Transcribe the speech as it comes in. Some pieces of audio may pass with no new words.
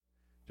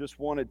Just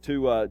wanted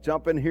to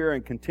jump in here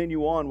and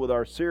continue on with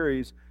our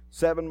series,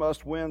 7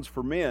 Must Wins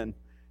for Men.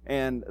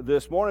 And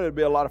this morning it'll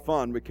be a lot of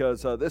fun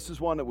because this is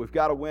one that we've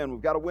got to win.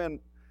 We've got to win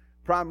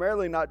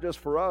primarily not just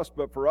for us,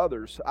 but for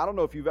others. I don't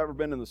know if you've ever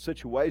been in the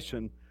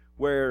situation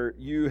where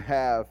you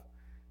have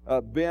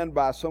been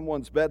by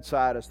someone's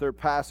bedside as they're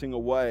passing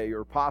away,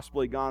 or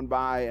possibly gone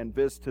by and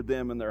visited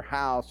them in their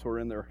house or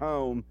in their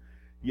home,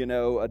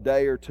 a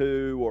day or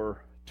two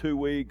or 2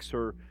 weeks,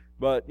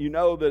 but you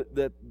know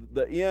that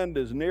the end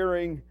is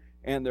nearing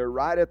and they're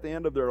right at the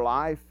end of their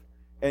life,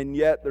 and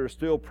yet they're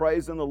still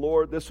praising the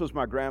Lord. This was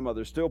my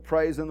grandmother, still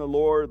praising the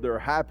Lord. They're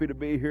happy to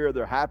be here.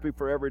 They're happy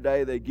for every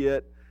day they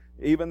get.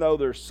 Even though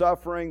they're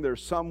suffering,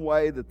 there's some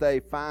way that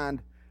they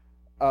find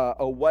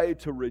a way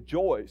to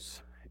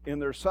rejoice in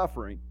their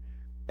suffering.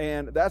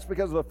 And that's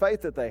because of the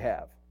faith that they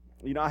have.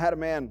 I had a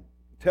man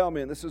tell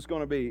me, and this is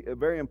going to be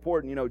very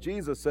important,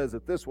 Jesus says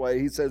it this way.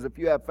 He says, if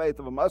you have faith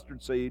of a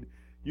mustard seed,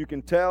 you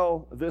can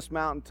tell this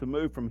mountain to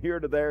move from here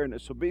to there, and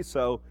it shall be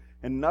so,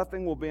 and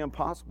nothing will be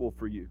impossible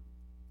for you.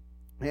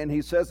 And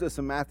he says this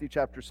in Matthew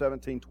chapter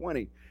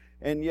 17:20.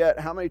 And yet,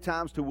 how many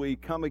times do we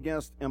come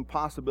against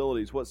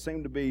impossibilities, what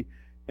seem to be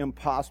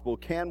impossible?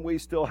 Can we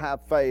still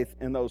have faith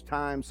in those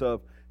times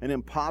of an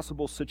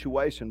impossible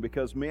situation?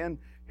 Because men,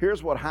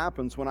 here's what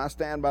happens when I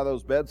stand by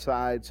those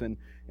bedsides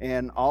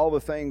and all the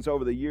things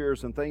over the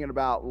years and thinking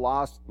about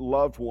lost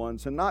loved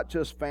ones, and not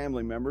just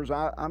family members,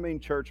 I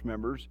mean church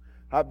members.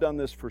 I've done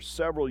this for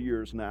several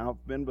years now.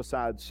 I've been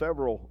beside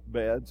several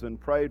beds and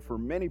prayed for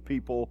many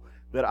people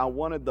that I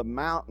wanted the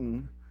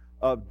mountain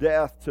of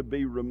death to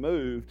be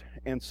removed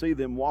and see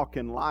them walk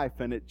in life,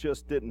 and it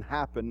just didn't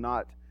happen,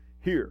 not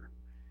here.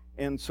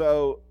 And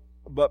so,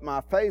 but my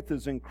faith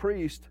is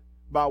increased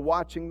by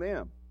watching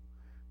them.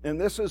 And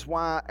this is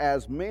why,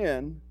 as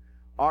men,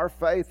 our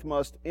faith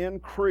must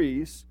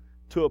increase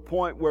to a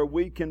point where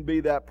we can be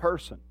that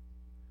person.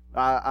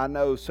 I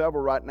know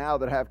several right now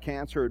that have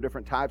cancer or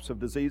different types of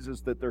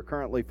diseases that they're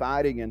currently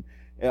fighting, and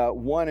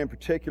one in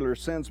particular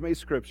sends me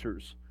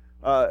scriptures,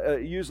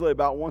 usually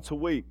about once a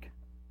week,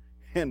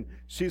 and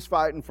she's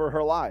fighting for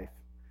her life.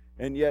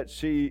 And yet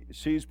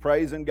she's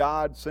praising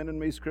God, sending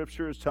me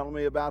scriptures, telling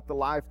me about the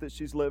life that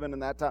she's living in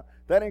that time.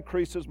 That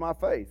increases my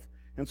faith.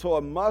 And so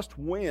a must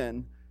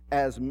win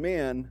as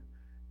men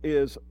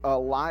is a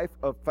life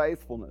of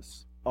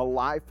faithfulness, a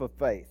life of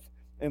faith.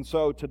 And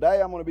so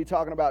today I'm going to be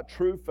talking about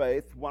true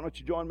faith. Why don't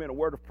you join me in a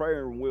word of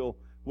prayer, and we'll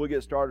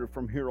get started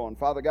from here on.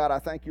 Father God, I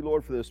thank you,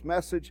 Lord, for this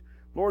message.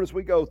 Lord, as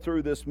we go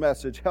through this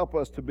message, help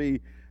us to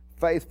be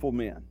faithful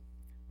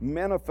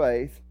men of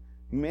faith,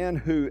 men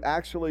who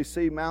actually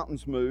see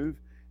mountains move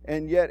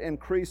and yet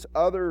increase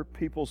other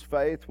people's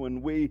faith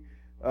when we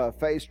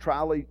face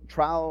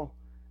trial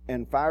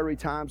and fiery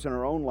times in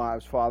our own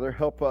lives. Father,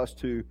 help us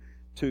to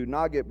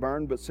not get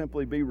burned, but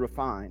simply be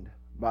refined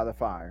by the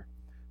fire,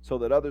 so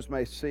that others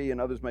may see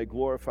and others may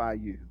glorify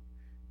you.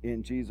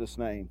 In Jesus'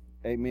 name,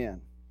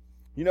 amen.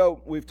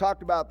 We've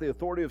talked about the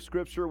authority of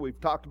Scripture. We've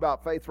talked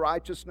about faith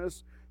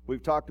righteousness.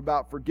 We've talked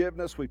about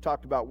forgiveness. We've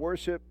talked about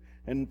worship.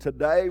 And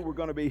today we're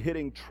going to be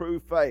hitting true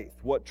faith,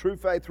 what true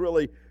faith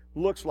really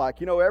looks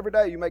like. Every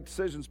day you make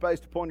decisions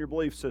based upon your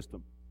belief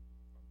system.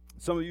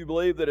 Some of you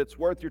believe that it's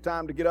worth your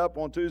time to get up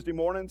on Tuesday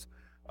mornings.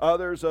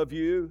 Others of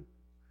you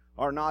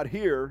are not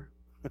here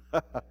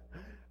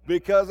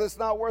because it's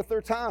not worth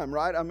their time,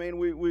 right? I mean,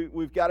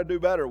 we've got to do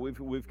better.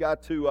 We've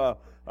got to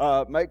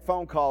make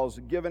phone calls,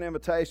 give an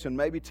invitation,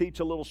 maybe teach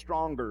a little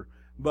stronger.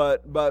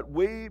 But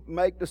we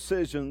make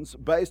decisions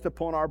based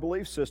upon our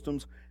belief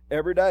systems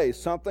every day.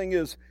 Something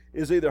is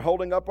either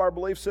holding up our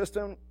belief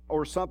system,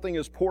 or something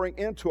is pouring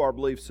into our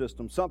belief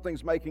system.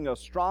 Something's making us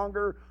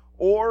stronger,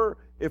 or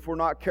if we're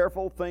not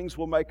careful, things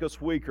will make us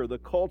weaker. The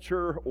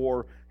culture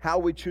or how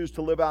we choose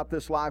to live out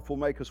this life will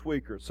make us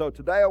weaker. So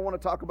today I want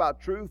to talk about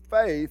true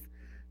faith,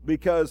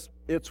 because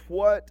it's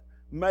what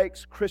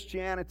makes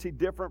Christianity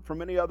different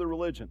from any other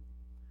religion.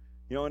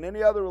 In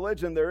any other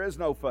religion, there is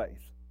no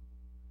faith.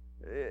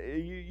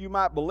 You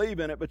might believe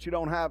in it, but you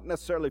don't have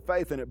necessarily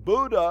faith in it.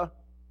 Buddha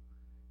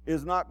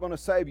is not going to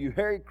save you.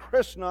 Hare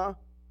Krishna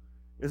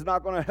is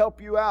not going to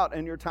help you out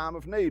in your time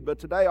of need. But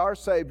today our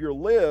Savior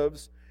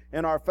lives,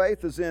 and our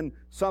faith is in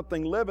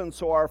something living.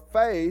 So our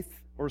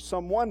faith, or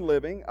someone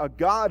living, a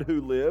God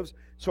who lives,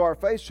 so our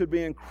faith should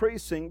be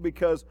increasing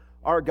because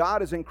our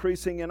God is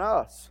increasing in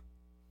us.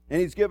 And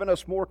He's given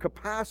us more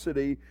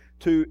capacity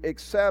to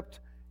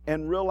accept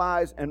and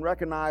realize and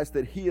recognize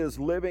that He is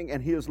living,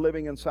 and He is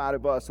living inside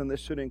of us, and this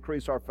should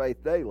increase our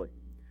faith daily.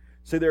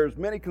 See, there's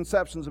many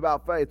conceptions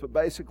about faith, but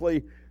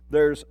basically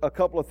there's a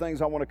couple of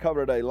things I want to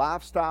cover today.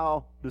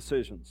 Lifestyle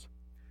decisions.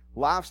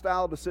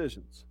 Lifestyle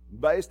decisions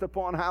based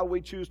upon how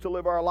we choose to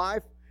live our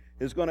life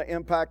is going to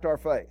impact our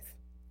faith.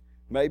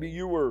 Maybe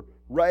you were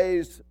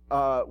raised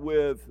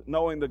with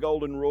knowing the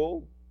golden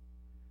rule.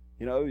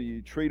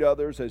 You treat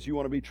others as you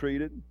want to be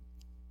treated.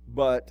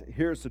 But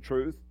here's the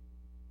truth.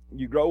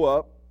 You grow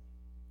up,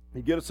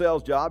 you get a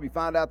sales job, you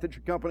find out that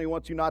your company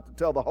wants you not to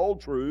tell the whole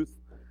truth.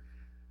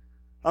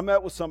 I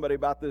met with somebody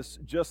about this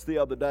just the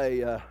other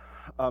day,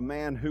 a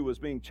man who was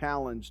being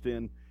challenged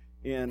in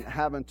in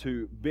having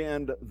to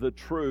bend the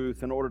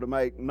truth in order to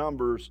make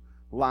numbers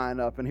line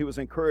up. And he was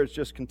encouraged,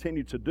 just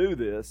continue to do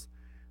this,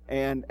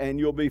 and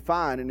you'll be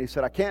fine. And he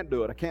said, I can't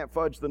do it. I can't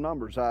fudge the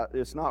numbers.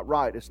 It's not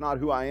right. It's not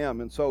who I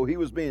am. And so he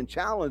was being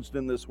challenged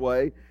in this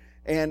way,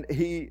 and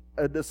he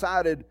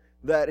decided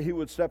that he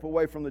would step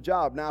away from the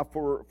job. Now,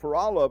 for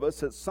all of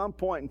us, at some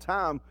point in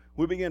time,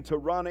 we begin to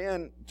run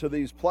into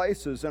these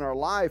places in our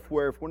life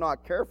where if we're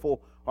not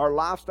careful, our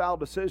lifestyle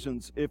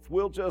decisions, if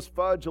we'll just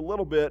fudge a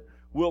little bit,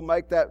 we'll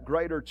make that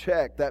greater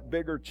check, that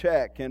bigger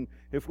check. And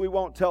if we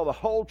won't tell the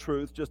whole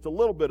truth, just a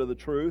little bit of the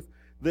truth,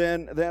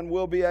 then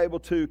we'll be able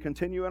to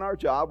continue in our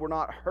job. We're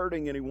not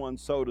hurting anyone,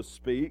 so to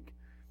speak.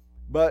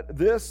 But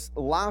this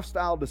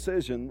lifestyle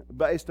decision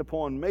based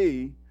upon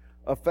me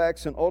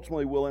affects and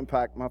ultimately will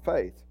impact my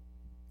faith.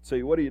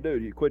 See, what do? Do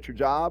you quit your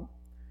job?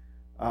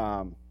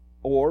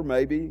 Or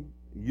maybe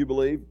you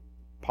believe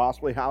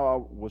possibly how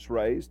I was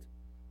raised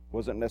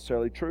wasn't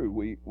necessarily true.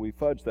 We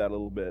fudged that a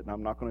little bit, and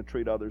I'm not going to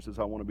treat others as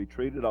I want to be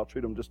treated. I'll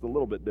treat them just a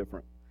little bit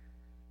different.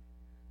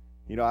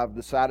 You know, I've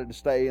decided to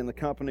stay in the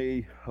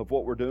company of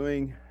what we're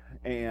doing,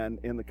 and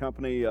in the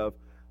company of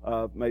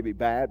maybe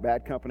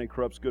bad company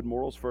corrupts good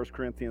morals. 1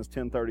 Corinthians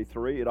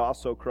 10:33. It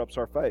also corrupts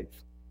our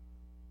faith.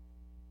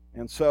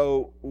 And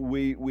so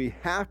we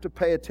have to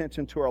pay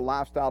attention to our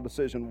lifestyle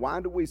decision.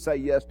 Why do we say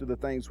yes to the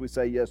things we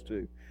say yes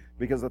to?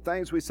 Because the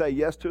things we say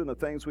yes to and the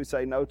things we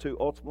say no to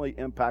ultimately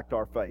impact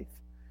our faith.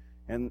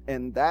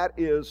 And that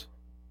is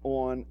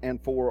on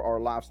and for our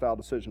lifestyle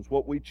decisions,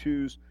 what we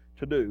choose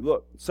to do.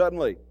 Look,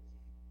 suddenly,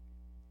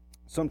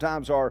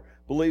 sometimes our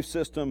belief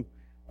system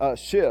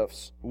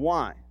shifts.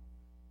 Why?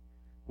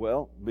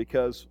 Well,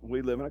 because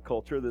we live in a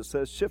culture that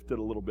says shift it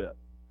a little bit.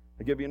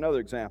 I'll give you another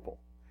example.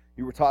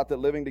 You were taught that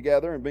living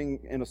together and being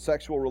in a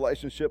sexual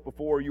relationship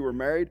before you were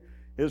married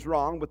is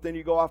wrong, but then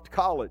you go off to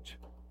college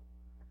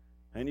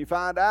and you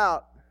find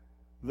out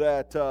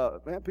that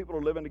people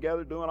are living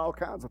together doing all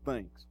kinds of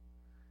things.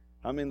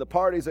 I mean, the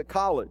parties at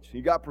college.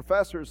 You got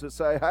professors that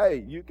say,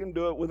 hey, you can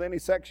do it with any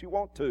sex you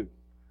want to.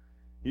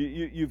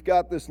 You've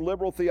got this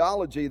liberal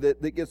theology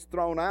that gets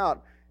thrown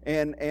out,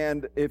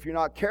 and if you're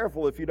not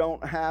careful, if you're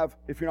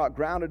not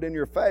grounded in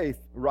your faith,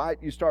 right,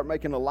 you start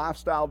making a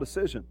lifestyle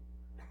decision.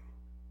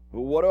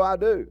 Well, what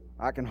do?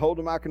 I can hold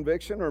to my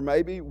conviction, or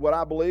maybe what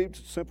I believed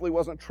simply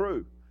wasn't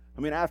true.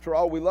 I mean, after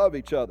all, we love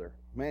each other.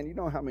 Man, you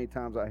know how many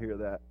times I hear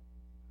that?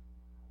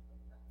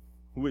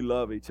 We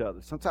love each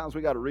other. Sometimes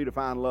we got to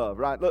redefine love,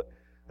 right? Look,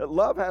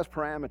 love has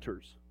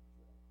parameters.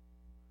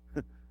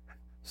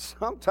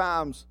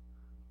 Sometimes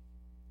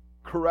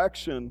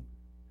correction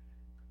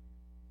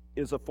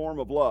is a form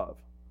of love.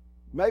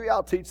 Maybe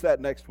I'll teach that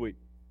next week,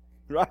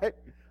 right?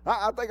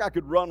 I think I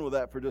could run with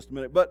that for just a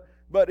minute.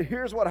 But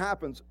here's what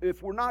happens.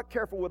 If we're not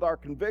careful with our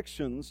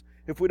convictions,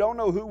 if we don't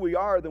know who we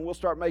are, then we'll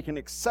start making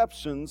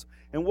exceptions.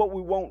 And what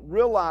we won't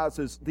realize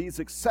is these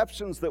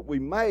exceptions that we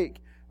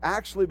make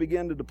actually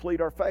begin to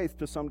deplete our faith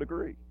to some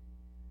degree.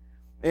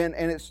 And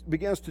it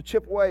begins to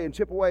chip away and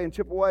chip away and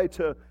chip away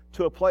to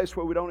a place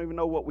where we don't even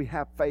know what we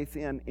have faith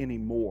in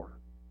anymore,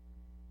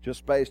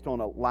 just based on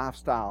a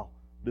lifestyle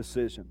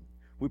decision.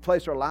 We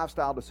place our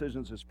lifestyle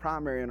decisions as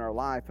primary in our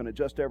life and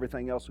adjust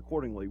everything else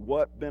accordingly.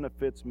 What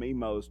benefits me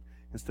most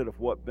instead of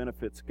what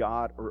benefits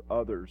God or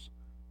others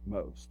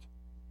most?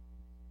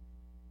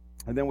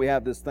 And then we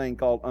have this thing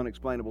called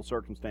unexplainable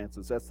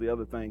circumstances. That's the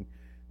other thing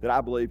that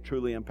I believe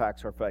truly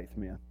impacts our faith,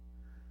 men.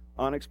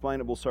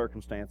 Unexplainable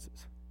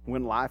circumstances.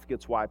 When life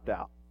gets wiped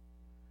out.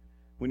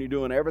 When you're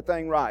doing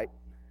everything right,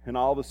 and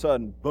all of a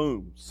sudden,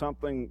 boom,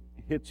 something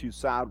hits you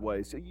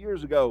sideways.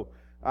 Years ago,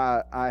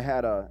 I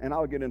had and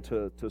I'll get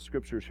into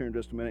scriptures here in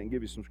just a minute and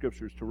give you some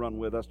scriptures to run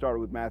with. I started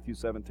with Matthew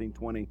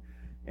 17:20,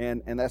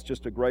 and that's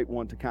just a great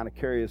one to kind of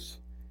carry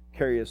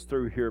us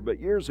through here. But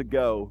years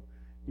ago,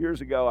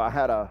 I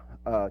had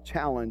a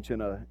challenge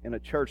in a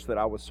church that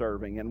I was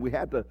serving, and we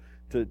had to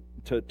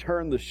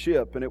turn the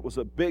ship, and it was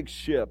a big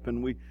ship,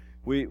 and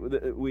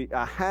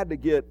I had to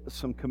get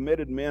some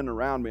committed men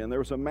around me, and there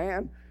was a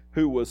man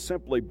who was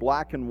simply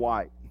black and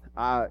white.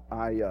 I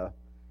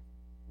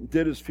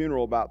did his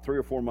funeral about 3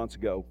 or 4 months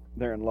ago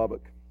there in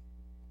Lubbock.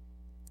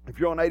 If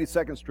you're on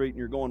 82nd Street and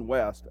you're going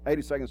west,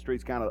 82nd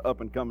Street's kind of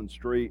up and coming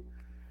street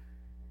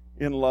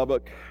in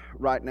Lubbock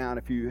right now, and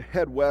if you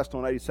head west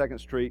on 82nd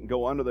Street and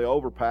go under the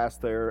overpass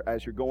there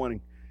as you're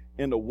going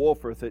into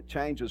Wolforth, it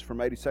changes from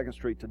 82nd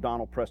Street to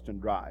Donald Preston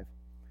Drive.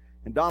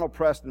 And Donald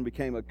Preston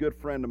became a good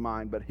friend of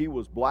mine, but he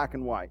was black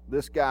and white.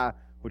 This guy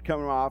would come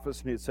in my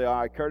office and he'd say,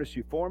 all right, Curtis,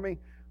 you for me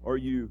or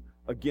you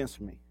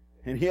against me?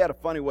 And he had a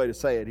funny way to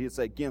say it. He'd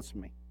say against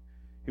me.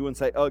 He wouldn't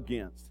say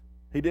against.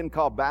 He didn't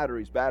call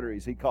batteries.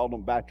 He called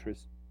them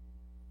batteries.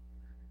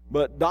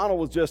 But Donald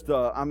was just,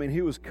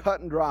 he was cut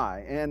and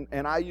dry. And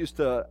I used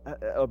to,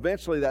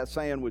 eventually that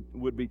saying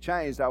would be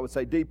changed. I would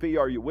say, DP,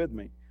 are you with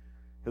me?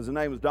 Because the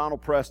name was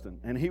Donald Preston.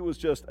 And he was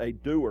just a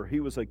doer.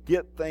 He was a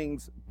get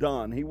things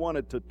done. He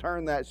wanted to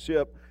turn that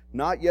ship,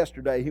 not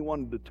yesterday. He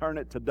wanted to turn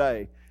it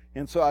today.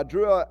 And so I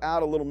drew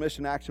out a little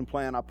mission action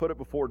plan. I put it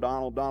before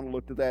Donald. Donald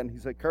looked at that and he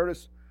said,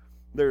 Curtis,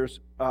 there's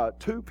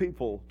two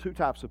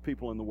types of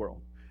people in the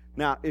world.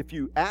 Now, if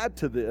you add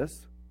to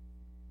this,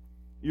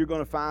 you're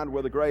going to find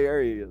where the gray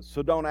area is.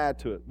 So don't add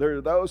to it. There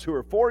are those who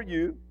are for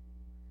you,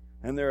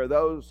 and there are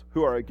those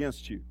who are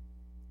against you.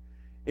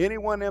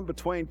 Anyone in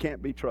between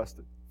can't be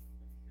trusted.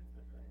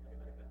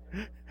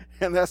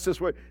 And that's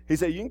just what he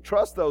said. You can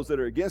trust those that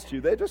are against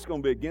you. They're just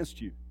going to be against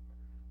you,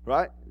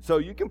 right? So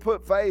you can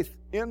put faith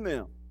in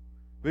them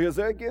because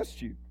they're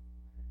against you.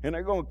 And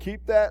they're going to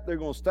keep that. They're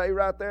going to stay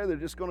right there. They're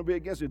just going to be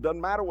against you. It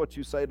doesn't matter what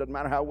you say. It doesn't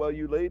matter how well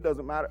you lead. It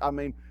doesn't matter. I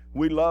mean,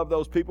 we love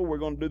those people. We're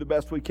going to do the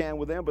best we can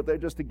with them, but they're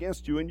just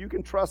against you, and you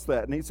can trust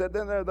that. And he said,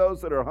 then there are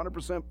those that are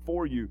 100%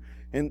 for you,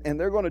 and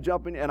they're going to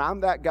jump in, and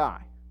I'm that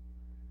guy.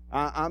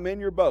 I'm in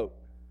your boat.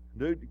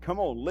 Dude, come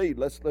on, lead.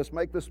 Let's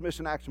make this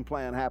mission action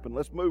plan happen.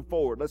 Let's move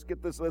forward. Let's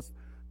get this. Let's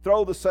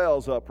throw the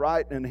sails up,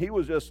 right? And he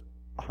was just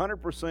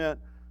 100%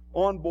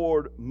 on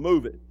board,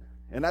 move it.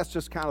 And that's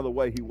just kind of the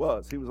way he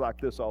was. He was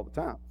like this all the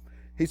time.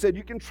 He said,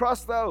 you can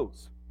trust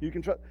those. You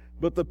can trust.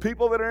 But the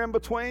people that are in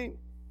between,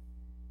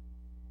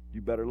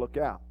 you better look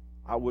out.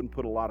 I wouldn't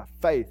put a lot of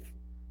faith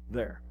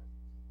there.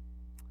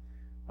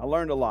 I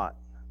learned a lot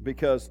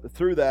because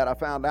through that I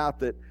found out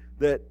that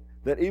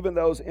even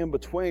those in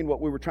between,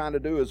 what we were trying to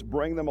do is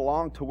bring them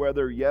along to where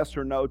they're yes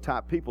or no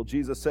type people.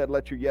 Jesus said,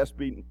 let your yes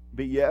be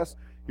yes,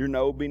 your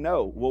no be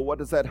no. Well, what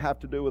does that have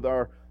to do with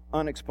our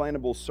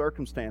unexplainable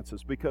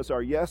circumstances? Because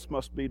our yes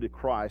must be to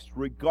Christ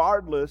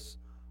regardless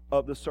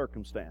of the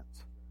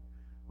circumstance.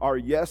 Our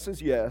yes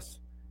is yes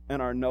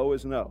and our no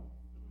is no.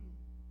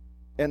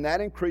 And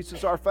that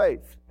increases our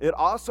faith. It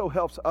also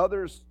helps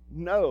others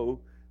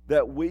know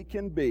that we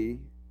can be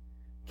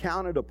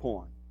counted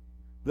upon,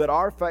 that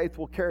our faith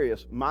will carry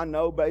us. My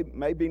no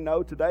may be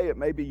no today, it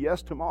may be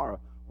yes tomorrow.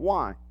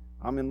 Why?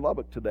 I'm in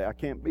Lubbock today, I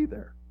can't be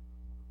there.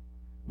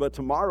 But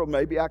tomorrow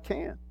maybe I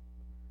can,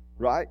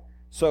 right?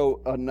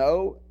 So a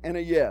no and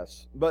a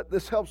yes. But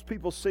this helps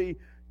people see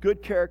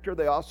good character.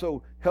 They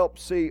also help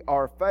see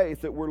our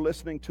faith, that we're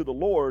listening to the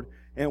Lord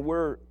and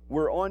we're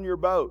on your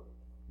boat.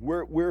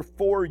 We're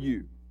for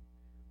you.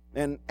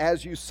 And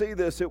as you see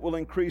this, it will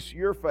increase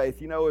your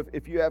faith. You know,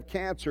 if you have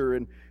cancer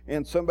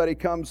and somebody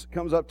comes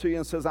up to you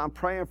and says, I'm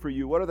praying for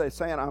you, what are they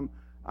saying?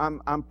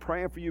 I'm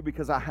praying for you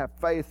because I have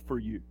faith for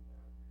you.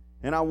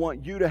 And I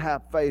want you to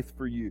have faith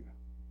for you.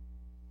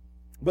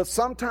 But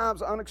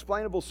sometimes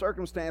unexplainable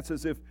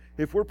circumstances,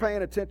 if we're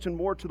paying attention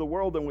more to the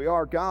world than we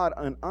are God,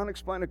 an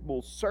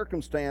unexplainable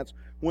circumstance,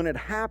 when it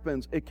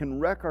happens, it can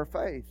wreck our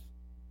faith.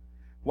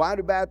 Why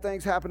do bad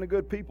things happen to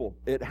good people?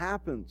 It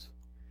happens.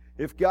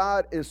 If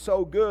God is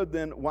so good,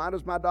 then why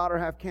does my daughter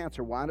have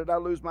cancer? Why did I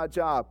lose my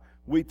job?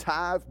 We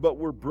tithe, but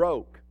we're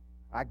broke.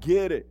 I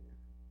get it.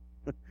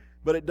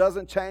 But it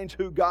doesn't change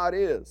who God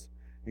is.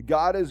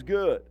 God is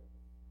good.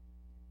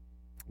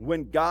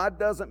 When God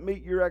doesn't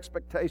meet your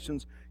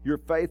expectations, your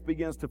faith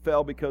begins to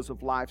fail because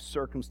of life's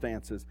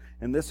circumstances.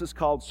 And this is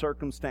called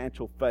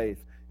circumstantial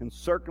faith. And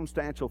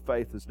circumstantial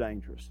faith is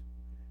dangerous.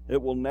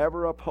 It will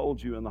never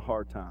uphold you in the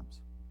hard times,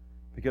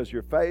 because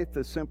your faith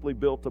is simply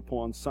built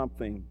upon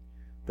something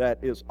that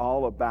is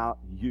all about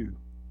you.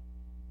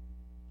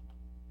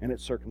 And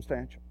it's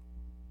circumstantial.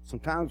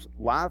 Sometimes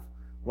life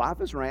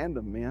is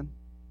random, man.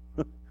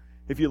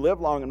 If you live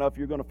long enough,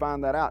 you're going to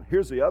find that out.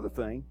 Here's the other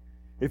thing.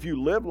 If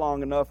you live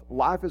long enough,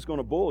 life is going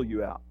to bull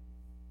you out.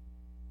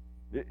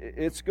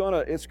 It's going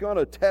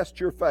to test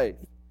your faith.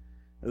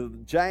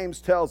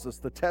 James tells us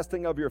the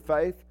testing of your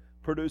faith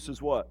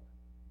produces what?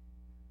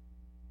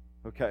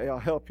 Okay, I'll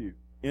help you.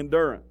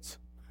 Endurance.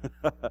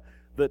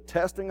 The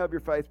testing of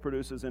your faith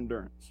produces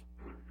endurance.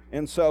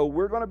 And so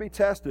we're going to be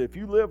tested. If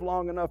you live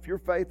long enough, your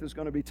faith is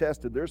going to be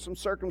tested. There's some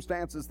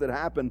circumstances that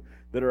happen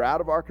that are out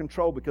of our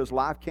control, because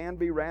life can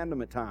be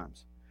random at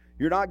times.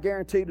 You're not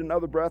guaranteed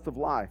another breath of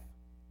life.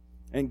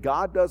 And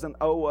God doesn't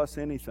owe us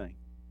anything.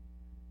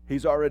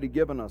 He's already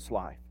given us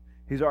life.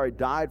 He's already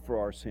died for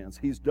our sins.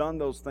 He's done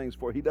those things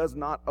for us. He does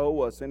not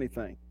owe us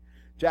anything.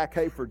 Jack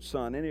Hayford's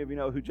son. Any of you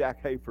know who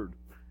Jack Hayford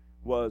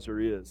was or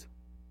is?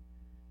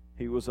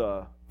 He was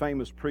a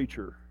famous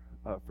preacher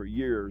for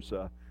years.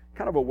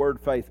 Kind of a word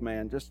faith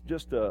man.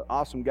 Just an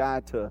awesome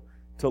guy to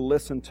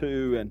listen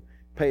to and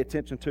pay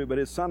attention to. But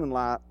his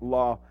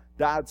son-in-law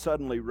died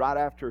suddenly right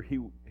after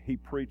he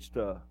preached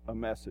a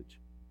message.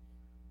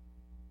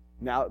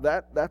 Now,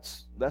 that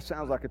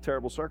sounds like a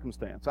terrible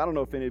circumstance. I don't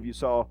know if any of you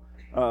saw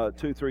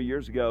 2-3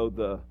 years ago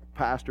the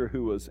pastor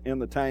who was in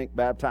the tank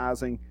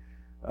baptizing,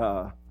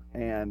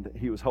 and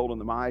he was holding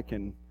the mic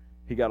and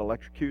he got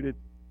electrocuted.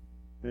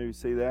 Did you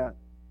see that?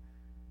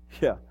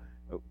 Yeah.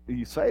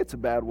 You say it's a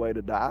bad way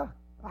to die.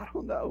 I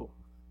don't know.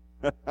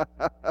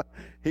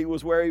 He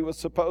was where he was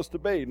supposed to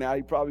be. Now,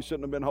 he probably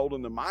shouldn't have been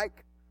holding the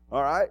mic,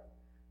 all right?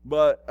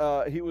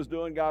 But he was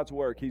doing God's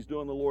work. He's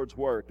doing the Lord's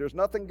work. There's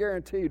nothing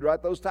guaranteed,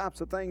 right? Those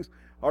types of things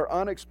are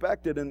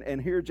unexpected.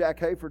 And here Jack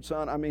Hayford's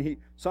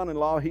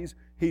son-in-law,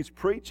 he's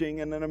preaching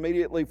and then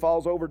immediately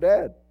falls over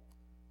dead.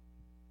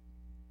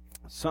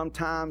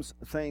 Sometimes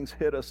things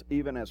hit us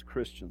even as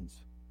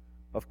Christians.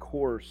 Of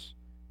course,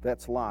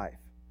 that's life.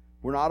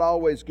 We're not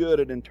always good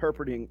at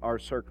interpreting our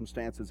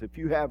circumstances. If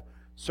you have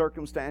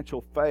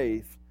circumstantial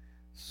faith,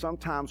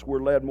 sometimes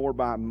we're led more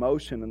by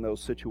emotion in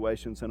those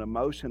situations, and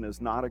emotion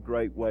is not a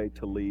great way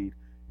to lead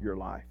your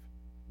life.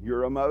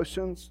 Your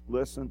emotions,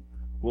 listen,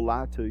 will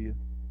lie to you.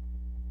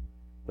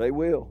 They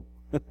will.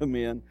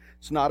 Amen.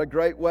 It's not a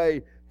great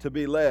way to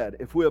be led.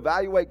 If we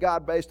evaluate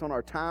God based on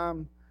our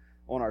time,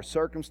 on our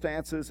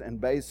circumstances, and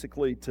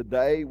basically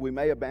today, we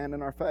may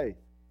abandon our faith.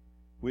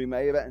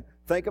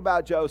 Think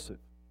about Joseph.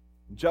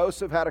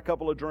 Joseph had a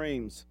couple of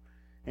dreams,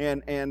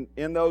 and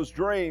in those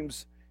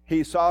dreams,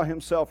 he saw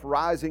himself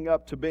rising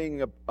up to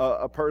being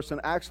a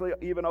person, actually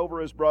even over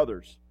his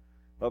brothers.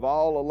 Of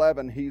all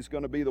 11, he's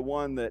going to be the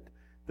one that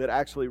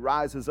actually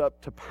rises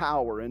up to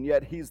power, and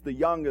yet he's the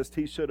youngest.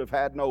 He should have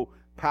had no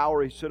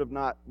power. He should have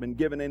not been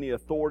given any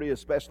authority,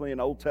 especially in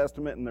Old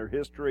Testament. In their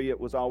history, it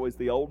was always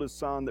the oldest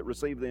son that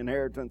received the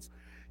inheritance.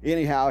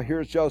 Anyhow,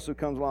 here's Joseph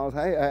comes along and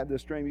says, hey, I had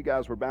this dream. You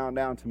guys were bowing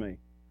down to me.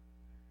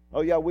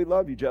 Oh, yeah, we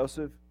love you,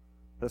 Joseph.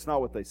 That's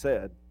not what they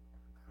said,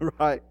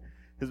 right?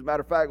 As a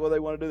matter of fact, what they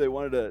wanted to do, they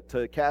wanted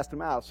to cast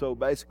him out. So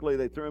basically,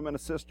 they threw him in a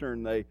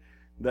cistern.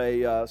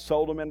 They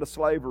sold him into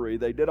slavery.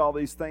 They did all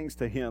these things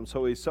to him.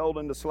 So he's sold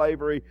into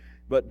slavery.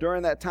 But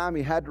during that time,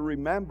 he had to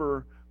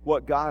remember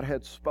what God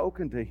had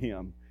spoken to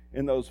him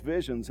in those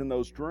visions, in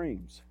those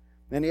dreams.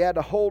 And he had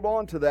to hold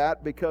on to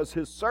that because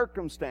his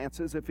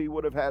circumstances, if he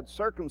would have had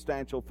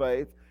circumstantial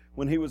faith,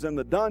 when he was in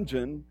the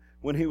dungeon,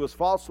 when he was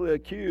falsely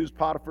accused,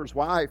 Potiphar's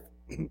wife,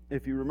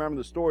 if you remember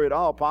the story at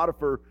all,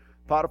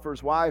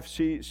 Potiphar's wife,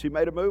 she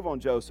made a move on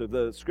Joseph.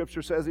 The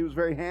scripture says he was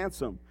very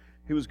handsome.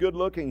 He was good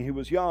looking. He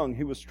was young.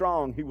 He was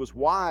strong. He was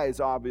wise,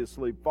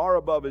 obviously, far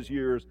above his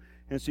years.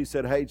 And she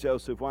said, hey,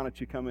 Joseph, why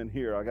don't you come in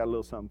here? I got a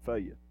little something for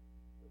you.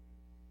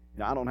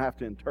 Now, I don't have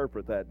to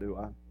interpret that, do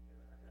I?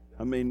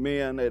 I mean,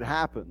 men, it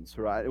happens,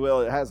 right?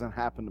 Well, it hasn't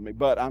happened to me,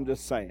 but I'm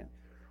just saying.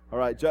 All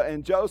right,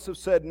 and Joseph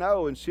said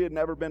no, and she had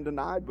never been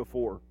denied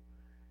before.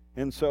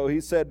 And so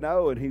he said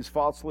no, and he's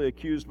falsely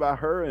accused by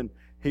her, and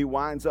he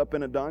winds up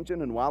in a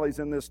dungeon. And while he's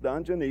in this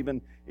dungeon,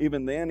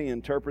 even then, he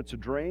interprets a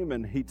dream,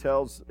 and he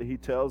tells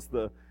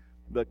the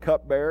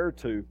cupbearer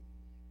to,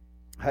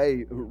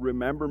 hey,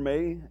 remember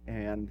me,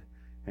 and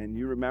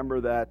you remember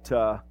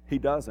that he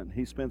doesn't.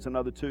 He spends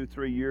another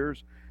 2-3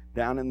 years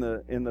down in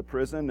the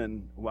prison,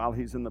 and while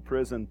he's in the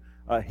prison,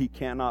 he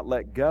cannot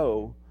let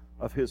go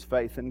of his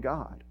faith in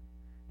God,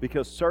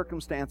 because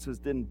circumstances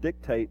didn't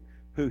dictate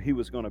who he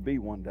was going to be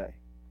one day.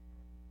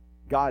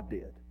 God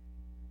did.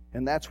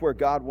 And that's where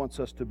God wants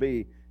us to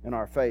be in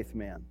our faith,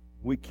 men.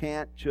 We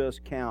can't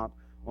just count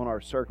on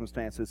our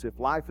circumstances. If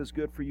life is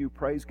good for you,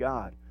 praise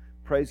God.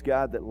 Praise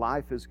God that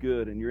life is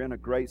good and you're in a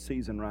great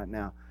season right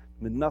now.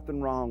 There's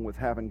nothing wrong with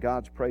having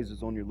God's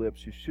praises on your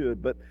lips. You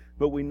should. But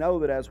we know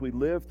that as we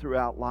live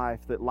throughout life,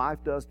 that life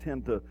does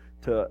tend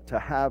to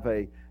have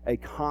a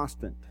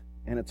constant,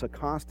 and it's a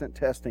constant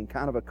testing,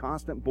 kind of a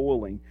constant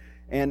boiling.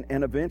 And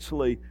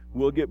eventually,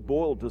 we'll get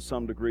boiled to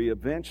some degree.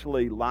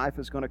 Eventually, life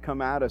is going to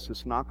come at us.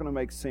 It's not going to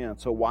make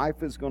sense. A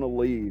wife is going to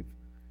leave.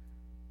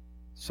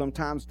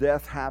 Sometimes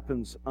death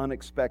happens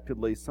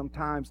unexpectedly.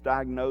 Sometimes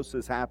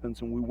diagnosis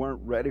happens and we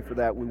weren't ready for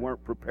that. We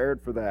weren't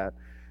prepared for that.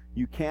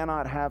 You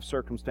cannot have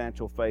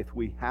circumstantial faith.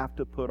 We have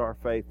to put our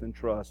faith and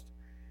trust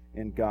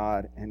in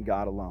God and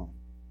God alone.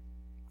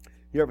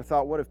 You ever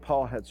thought, what if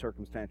Paul had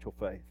circumstantial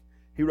faith?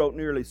 He wrote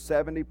nearly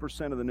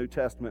 70% of the New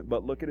Testament,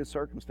 but look at his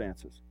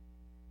circumstances.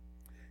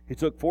 He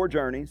took 4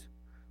 journeys.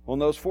 On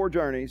those 4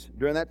 journeys,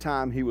 during that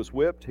time, he was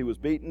whipped, he was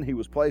beaten, he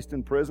was placed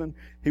in prison,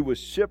 he was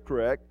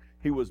shipwrecked,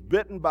 he was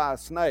bitten by a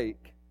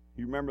snake.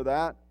 You remember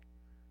that?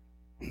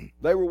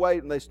 They were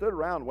waiting, they stood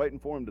around waiting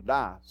for him to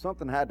die.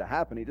 Something had to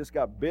happen. He just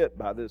got bit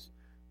by this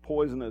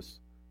poisonous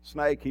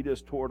snake. He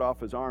just tore it off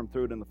his arm,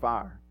 threw it in the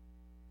fire.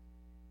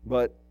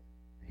 But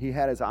he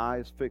had his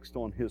eyes fixed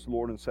on his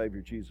Lord and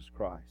Savior, Jesus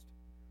Christ.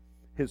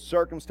 His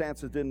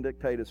circumstances didn't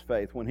dictate his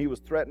faith. When he was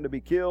threatened to be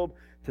killed,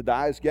 to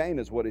die is gain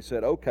is what he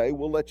said. Okay,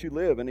 we'll let you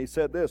live. And he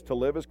said this, to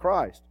live is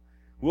Christ.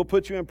 We'll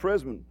put you in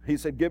prison. He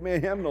said, give me a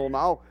hymnal and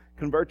I'll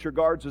convert your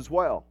guards as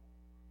well.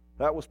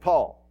 That was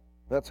Paul.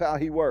 That's how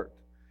he worked.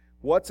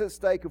 What's at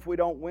stake if we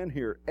don't win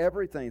here?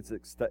 Everything's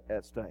at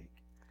stake.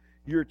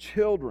 Your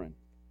children,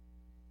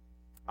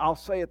 I'll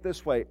say it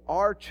this way,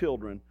 our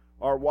children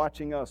are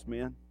watching us,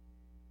 men.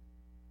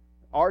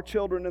 Our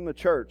children in the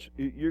church,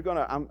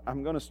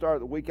 I'm going to start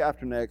the week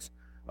after next,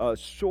 a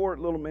short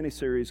little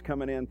mini-series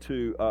coming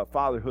into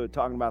fatherhood,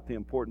 talking about the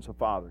importance of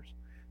fathers,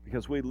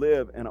 because we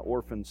live in an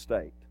orphan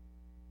state.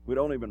 We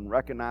don't even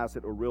recognize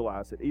it or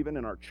realize it, even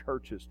in our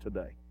churches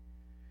today.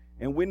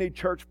 And we need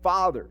church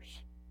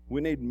fathers.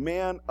 We need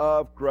men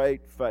of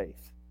great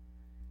faith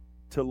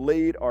to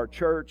lead our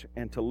church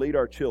and to lead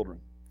our children.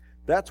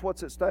 That's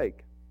what's at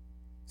stake.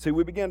 See,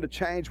 we begin to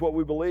change what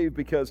we believe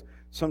because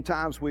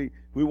sometimes we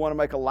want to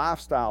make a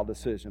lifestyle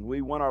decision.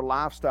 We want our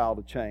lifestyle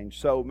to change.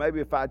 So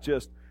maybe if I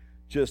just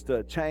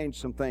change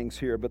some things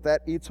here, but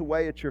that eats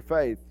away at your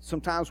faith.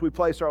 Sometimes we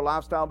place our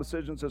lifestyle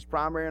decisions as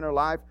primary in our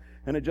life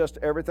and adjust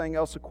everything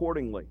else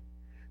accordingly.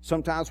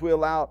 Sometimes we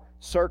allow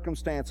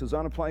circumstances,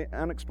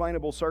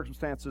 unexplainable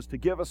circumstances, to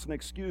give us an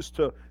excuse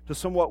to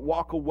somewhat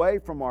walk away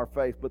from our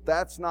faith. But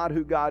that's not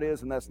who God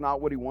is, and that's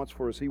not what He wants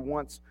for us. He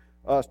wants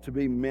us to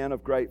be men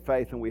of great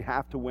faith, and we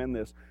have to win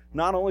this.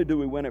 Not only do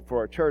we win it for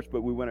our church,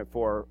 but we win it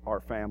for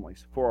our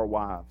families, for our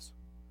wives,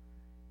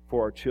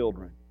 for our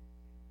children.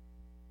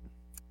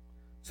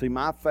 See,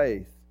 my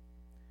faith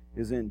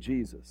is in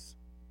Jesus.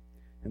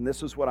 And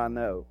this is what I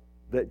know,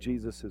 that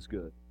Jesus is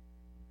good.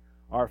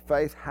 Our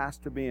faith has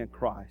to be in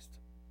Christ.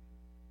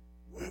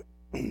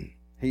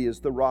 He is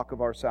the rock of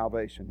our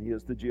salvation. He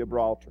is the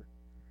Gibraltar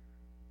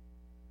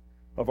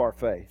of our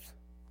faith.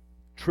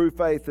 True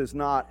faith is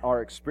not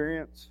our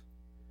experience.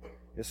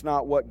 It's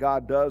not what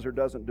God does or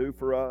doesn't do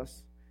for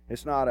us.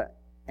 It's not an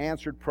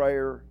answered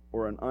prayer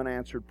or an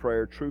unanswered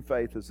prayer. True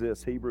faith is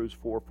this, Hebrews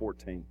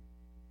 4:14.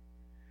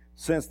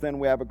 Since then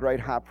we have a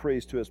great high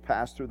priest who has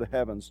passed through the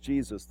heavens,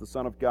 Jesus, the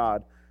Son of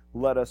God.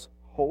 Let us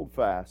hold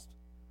fast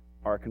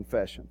our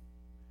confession.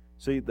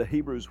 See, the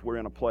Hebrews were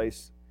in a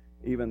place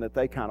even that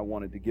they kind of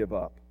wanted to give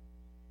up.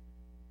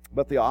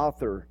 But the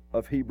author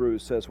of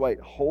Hebrews says, wait,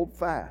 hold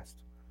fast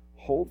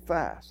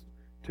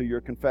to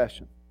your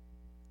confession.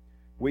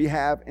 We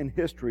have in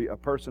history a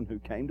person who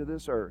came to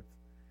this earth,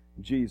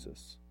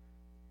 Jesus,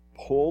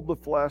 pulled the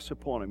flesh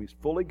upon Him. He's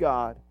fully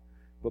God,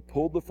 but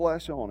pulled the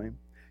flesh on Him.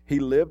 He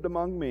lived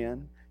among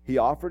men. He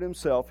offered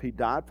Himself. He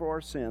died for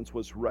our sins,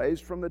 was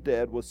raised from the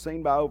dead, was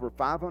seen by over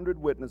 500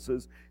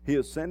 witnesses. He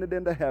ascended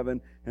into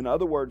heaven. In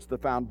other words, the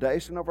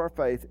foundation of our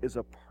faith is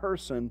a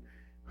person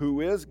who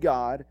is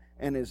God,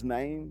 and His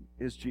name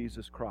is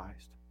Jesus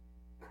Christ.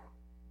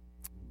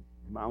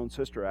 My own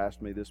sister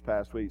asked me this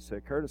past week,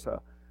 said, Curtis,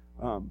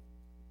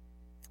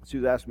 she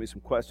was asking me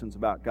some questions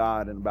about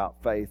God and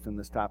about faith and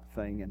this type of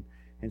thing.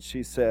 And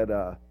she said,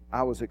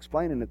 I was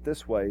explaining it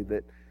this way,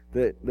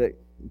 that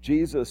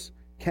Jesus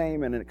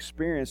came and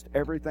experienced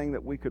everything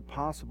that we could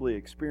possibly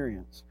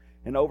experience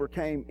and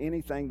overcame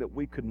anything that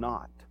we could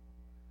not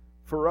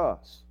for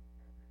us.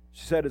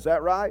 She said, is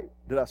that right?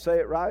 Did I say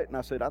it right? And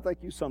I said, I think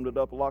you summed it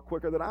up a lot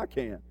quicker than I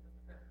can.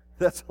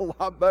 That's a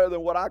lot better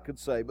than what I could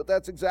say, but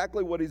that's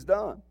exactly what He's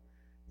done.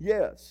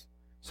 Yes.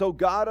 So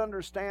God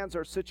understands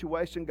our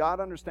situation,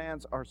 God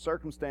understands our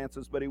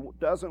circumstances, but He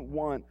doesn't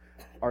want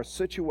our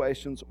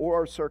situations or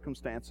our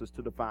circumstances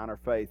to define our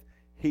faith.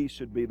 He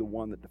should be the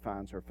one that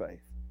defines our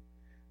faith.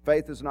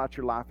 Faith is not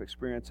your life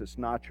experience. It's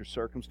not your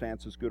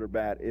circumstances, good or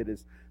bad. It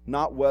is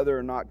not whether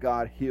or not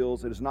God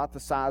heals. It is not the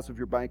size of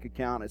your bank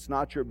account. It's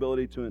not your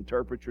ability to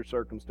interpret your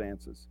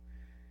circumstances.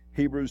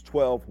 Hebrews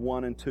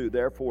 12:1 and 2.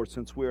 Therefore,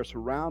 since we are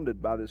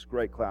surrounded by this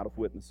great cloud of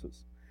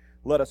witnesses,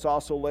 let us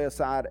also lay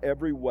aside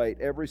every weight,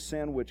 every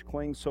sin which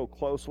clings so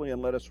closely,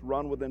 and let us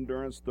run with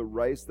endurance the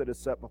race that is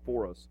set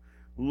before us,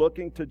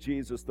 looking to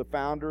Jesus, the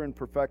founder and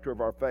perfecter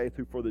of our faith,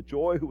 who for the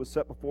joy who was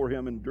set before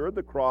Him endured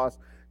the cross,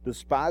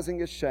 despising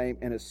His shame,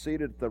 and is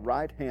seated at the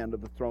right hand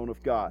of the throne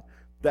of God.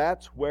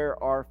 That's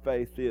where our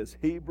faith is.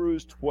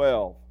 Hebrews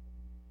 12.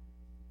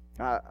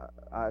 I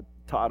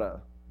taught a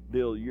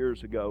deal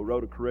years ago,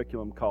 wrote a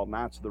curriculum called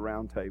Knights of the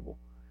Round Table,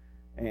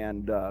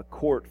 and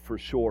COURT for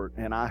short,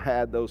 and I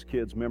had those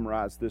kids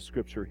memorize this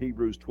scripture,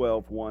 Hebrews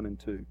 12:1 and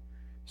 2.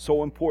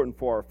 So important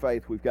for our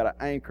faith. We've got an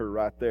anchor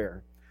right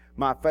there.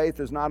 My faith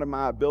is not in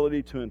my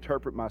ability to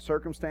interpret my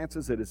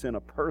circumstances. It is in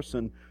a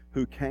person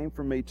who came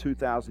for me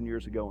 2,000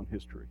 years ago in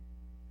history.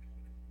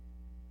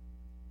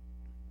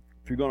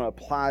 If you're going to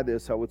apply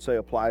this, I would say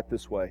apply it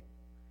this way.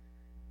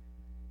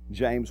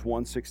 James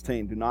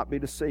 1:16, do not be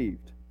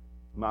deceived,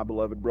 my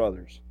beloved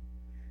brothers.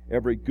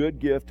 Every good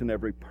gift and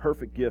every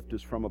perfect gift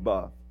is from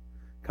above,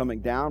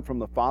 coming down from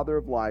the Father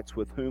of lights,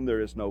 with whom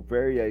there is no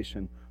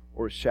variation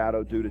or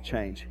shadow due to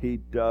change. He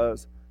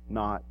does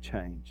not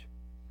change.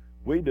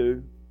 We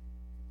do.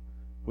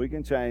 We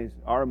can change.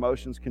 Our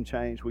emotions can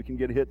change. We can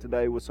get hit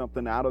today with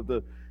something out of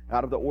the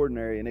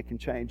ordinary, and it can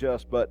change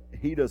us, but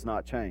He does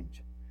not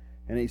change.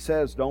 And He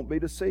says, don't be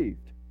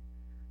deceived.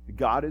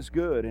 God is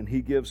good, and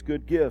He gives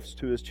good gifts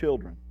to His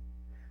children.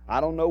 I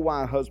don't know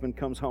why a husband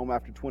comes home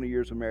after 20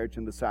 years of marriage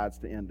and decides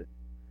to end it.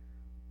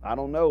 I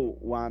don't know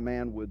why a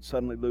man would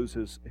suddenly lose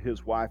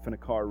his wife in a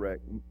car wreck.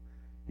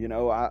 You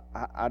know,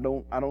 I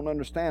don't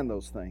understand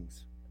those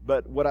things.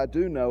 But what I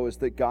do know is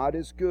that God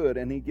is good,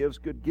 and He gives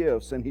good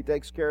gifts, and He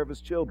takes care of His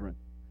children,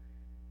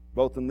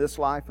 both in this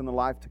life and the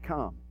life to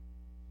come.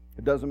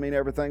 It doesn't mean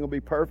everything will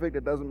be perfect.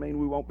 It doesn't mean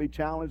we won't be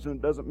challenged, and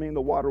it doesn't mean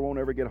the water won't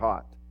ever get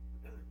hot,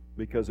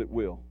 because it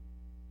will.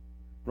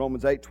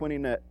 Romans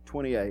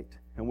 8:28,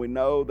 and we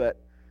know that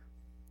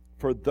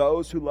for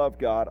those who love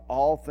God,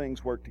 all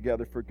things work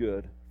together for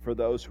good, for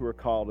those who are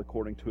called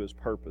according to His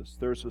purpose.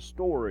 There's a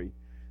story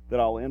that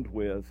I'll end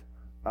with,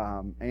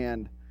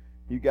 and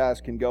you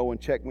guys can go and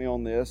check me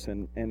on this,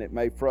 and it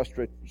may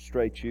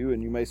frustrate you,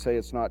 and you may say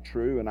it's not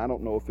true, and I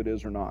don't know if it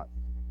is or not.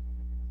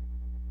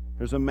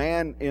 There's a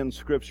man in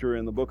Scripture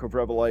in the book of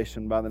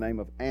Revelation by the name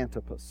of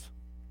Antipas.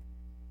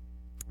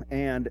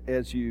 And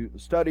as you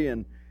study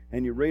and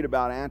you read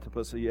about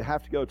Antipas, you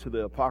have to go to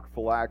the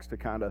Apocryphal Acts to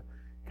kind of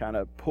kind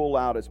of pull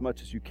out as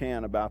much as you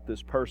can about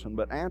this person.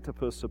 But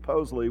Antipas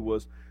supposedly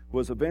was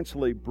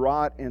eventually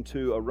brought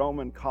into a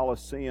Roman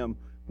Colosseum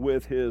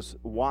with his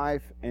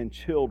wife and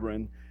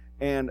children,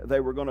 and they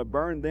were going to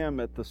burn them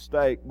at the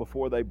stake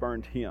before they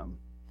burned him.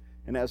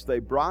 And as they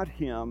brought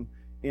him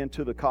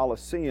into the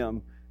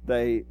Colosseum,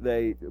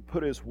 they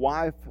put his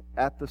wife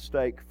at the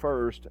stake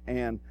first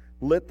and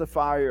lit the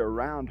fire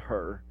around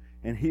her,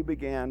 and he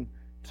began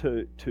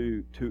to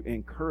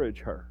encourage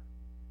her.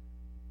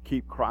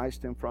 Keep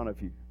Christ in front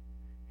of you.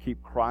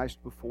 Keep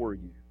Christ before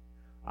you.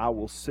 I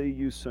will see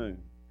you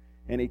soon.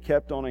 And he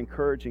kept on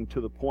encouraging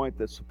to the point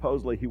that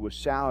supposedly he was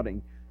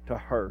shouting to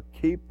her,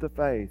 keep the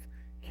faith,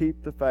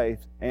 keep the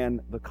faith.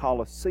 And the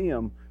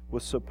Colosseum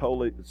was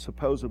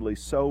supposedly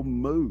so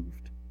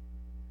moved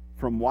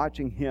from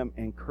watching him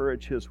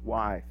encourage his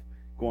wife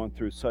going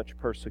through such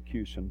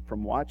persecution,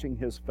 from watching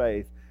his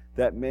faith,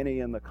 that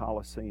many in the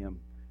Colosseum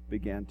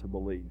began to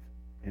believe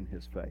in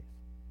his faith.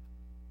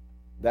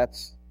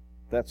 That's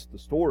the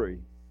story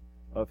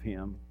of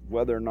him.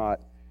 Whether or not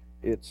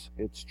it's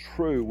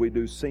true, we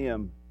do see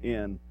him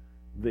in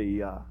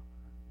the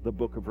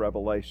book of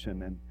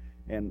Revelation,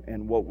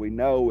 and what we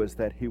know is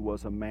that he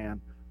was a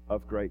man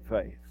of great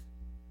faith.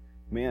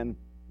 Men,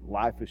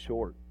 life is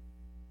short,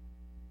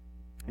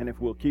 and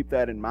if we'll keep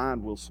that in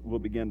mind, we'll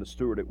begin to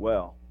steward it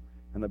well.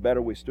 And the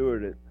better we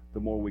steward it, the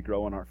more we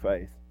grow in our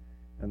faith,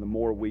 and the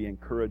more we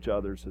encourage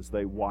others as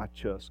they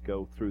watch us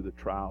go through the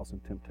trials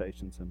and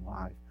temptations in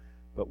life.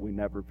 But we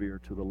never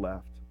veer to the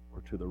left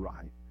or to the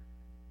right,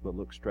 but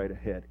look straight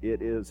ahead.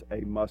 It is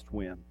a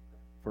must-win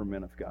for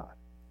men of God.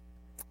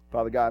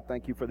 Father God,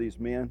 thank you for these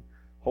men.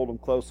 Hold them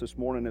close this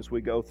morning as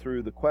we go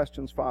through the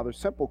questions. Father,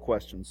 simple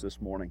questions this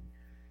morning.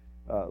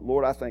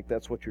 Lord, I think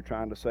that's what you're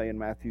trying to say in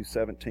Matthew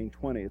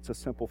 17:20. It's a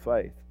simple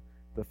faith.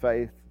 The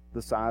faith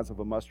the size of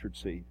a mustard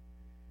seed.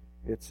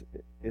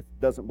 It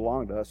doesn't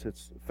belong to us.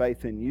 It's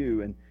faith in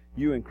you, and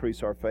you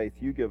increase our faith.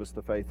 You give us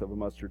the faith of a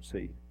mustard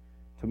seed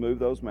to move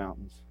those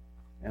mountains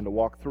and to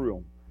walk through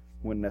them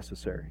when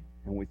necessary.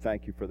 And we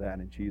thank you for that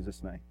in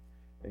Jesus' name.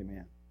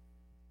 Amen.